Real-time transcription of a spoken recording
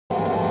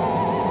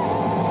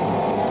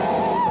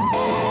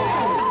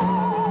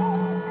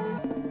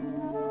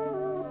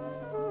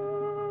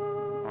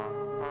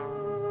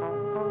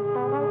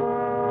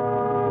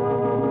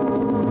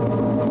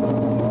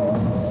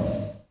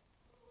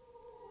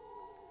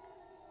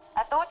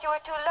thought you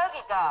were two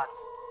Logie guards.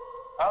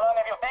 How long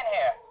have you been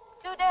here?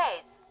 2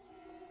 days.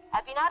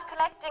 I've been out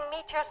collecting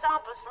meteor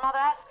samples from other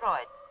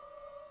asteroids.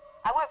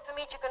 I work for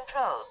Meteor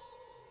Control.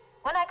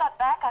 When I got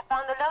back, I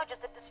found the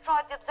Logies had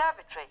destroyed the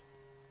observatory.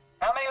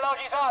 How many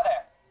Logies are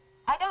there?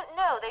 I don't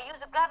know. They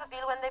use a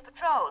gravabile when they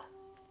patrol.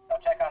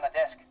 I'll check on the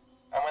disk.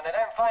 And when they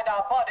don't find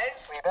our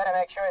bodies... We better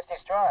make sure it's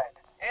destroyed.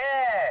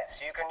 Yes,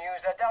 you can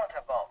use a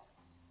Delta bomb.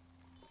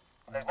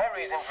 There's no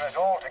reason for us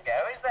all to go,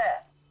 is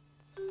there?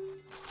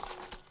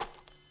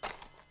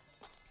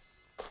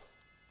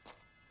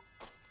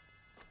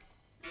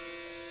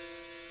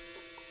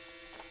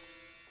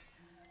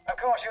 Of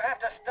course, you have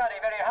to study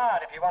very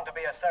hard if you want to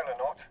be a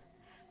solonaut.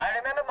 I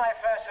remember my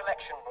first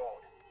selection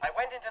board. I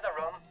went into the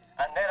room,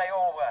 and there they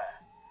all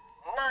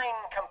were. 9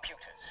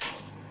 computers.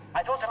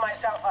 I thought to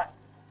myself,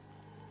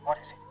 what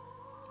is it?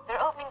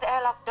 They're opening the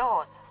airlock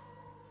doors.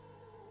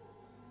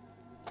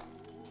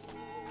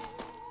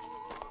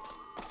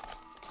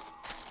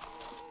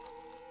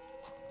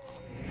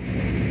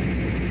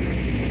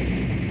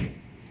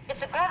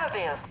 It's a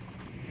gravabile.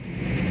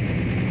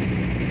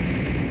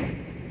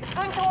 It's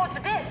going towards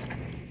the disk.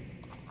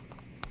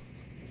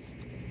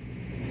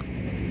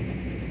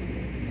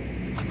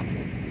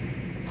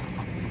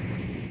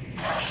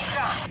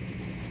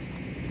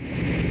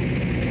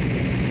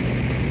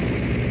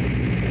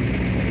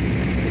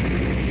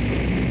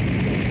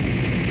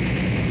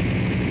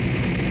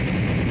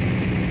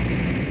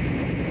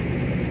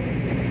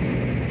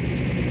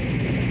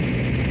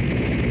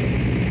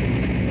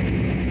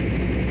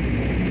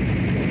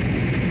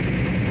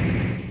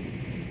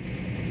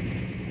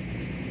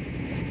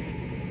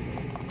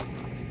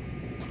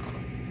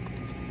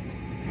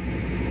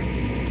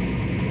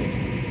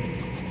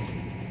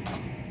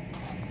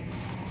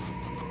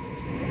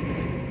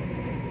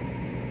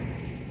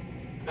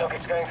 Look,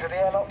 it's going through the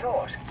airlock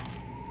doors.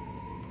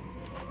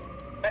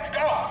 Let's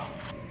go!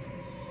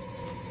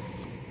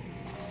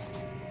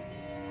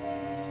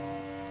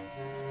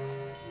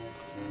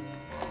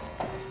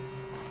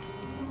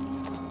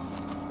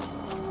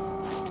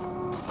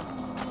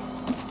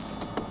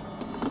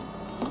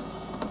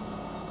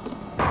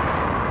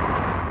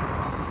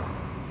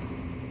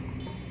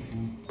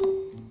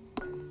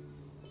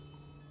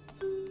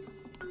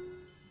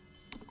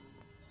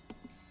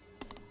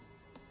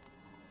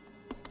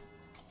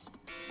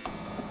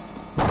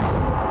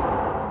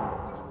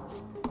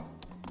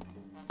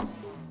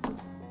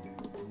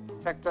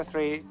 Sector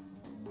 3,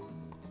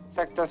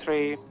 Sector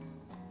 3,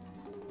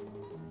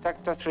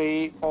 Sector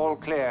 3, all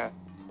clear.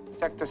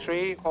 Sector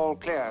 3, all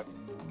clear.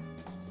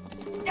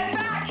 Get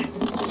back!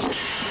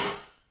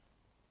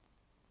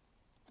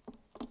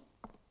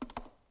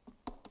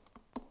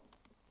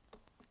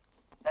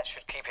 That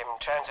should keep him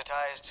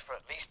transitized for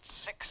at least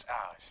 6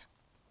 hours.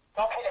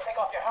 Okay to take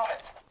off your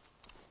helmets.